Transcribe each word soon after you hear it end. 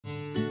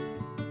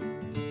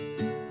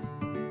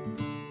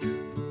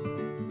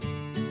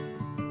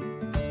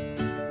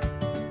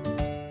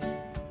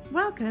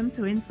Welcome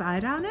to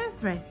inside our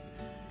nursery.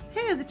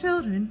 Here the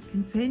children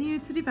continue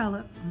to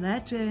develop on their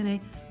journey,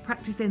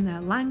 practicing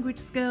their language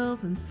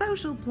skills and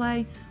social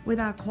play with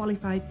our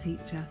qualified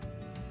teacher.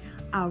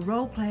 Our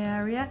role play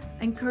area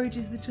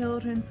encourages the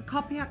children to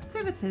copy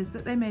activities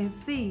that they may have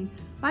seen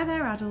by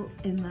their adults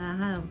in their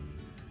house.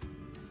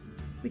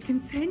 We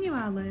continue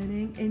our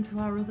learning into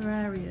our other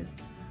areas,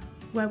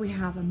 where we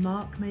have a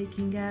mark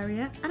making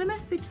area and a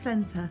message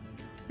centre.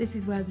 This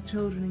is where the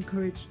children are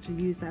encouraged to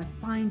use their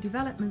fine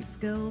development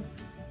skills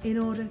in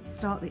order to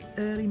start the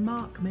early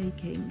mark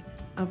making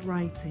of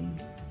writing.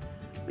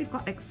 We've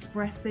got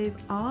expressive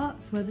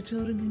arts where the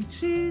children can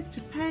choose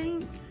to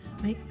paint,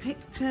 make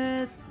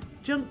pictures,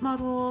 junk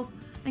models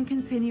and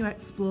continue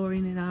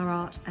exploring in our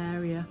art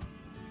area.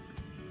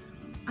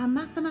 Our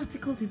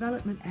mathematical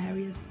development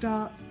area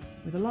starts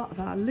with a lot of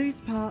our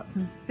loose parts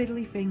and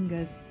fiddly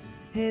fingers.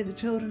 Here the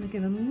children are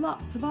given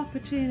lots of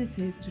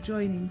opportunities to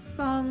join in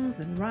songs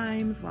and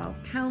rhymes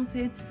whilst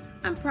counting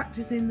and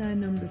practicing their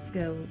number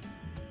skills.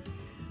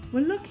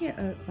 We're lucky at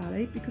Oak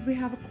Valley because we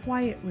have a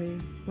quiet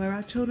room where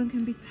our children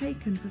can be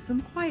taken for some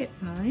quiet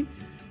time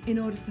in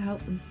order to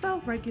help them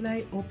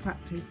self-regulate or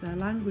practice their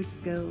language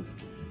skills.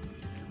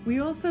 We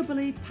also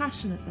believe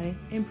passionately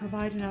in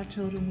providing our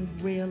children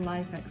with real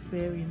life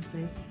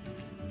experiences.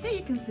 Here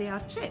you can see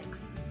our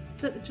chicks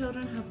that the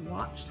children have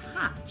watched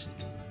hatch.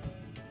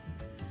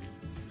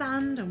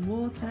 Sand and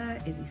water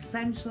is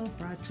essential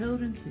for our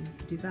children to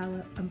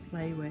develop and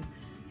play with.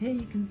 Here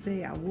you can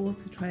see our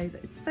water tray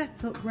that is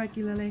set up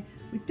regularly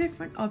with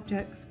different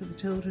objects for the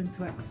children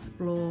to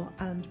explore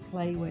and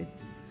play with.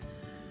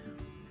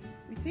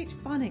 We teach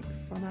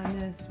phonics from our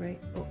nursery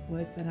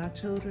upwards and our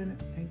children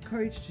are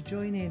encouraged to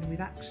join in with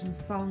action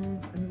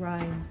songs and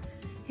rhymes.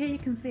 Here you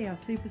can see our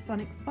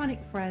supersonic phonic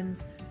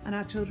friends and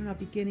our children are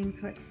beginning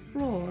to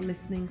explore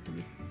listening for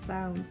the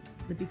sounds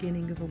at the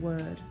beginning of a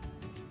word.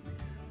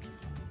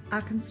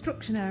 Our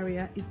construction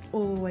area is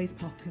always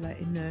popular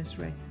in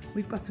nursery.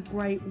 We've got a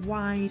great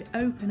wide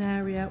open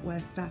area where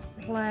staff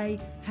play,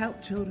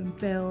 help children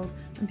build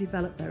and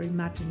develop their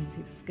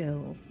imaginative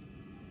skills.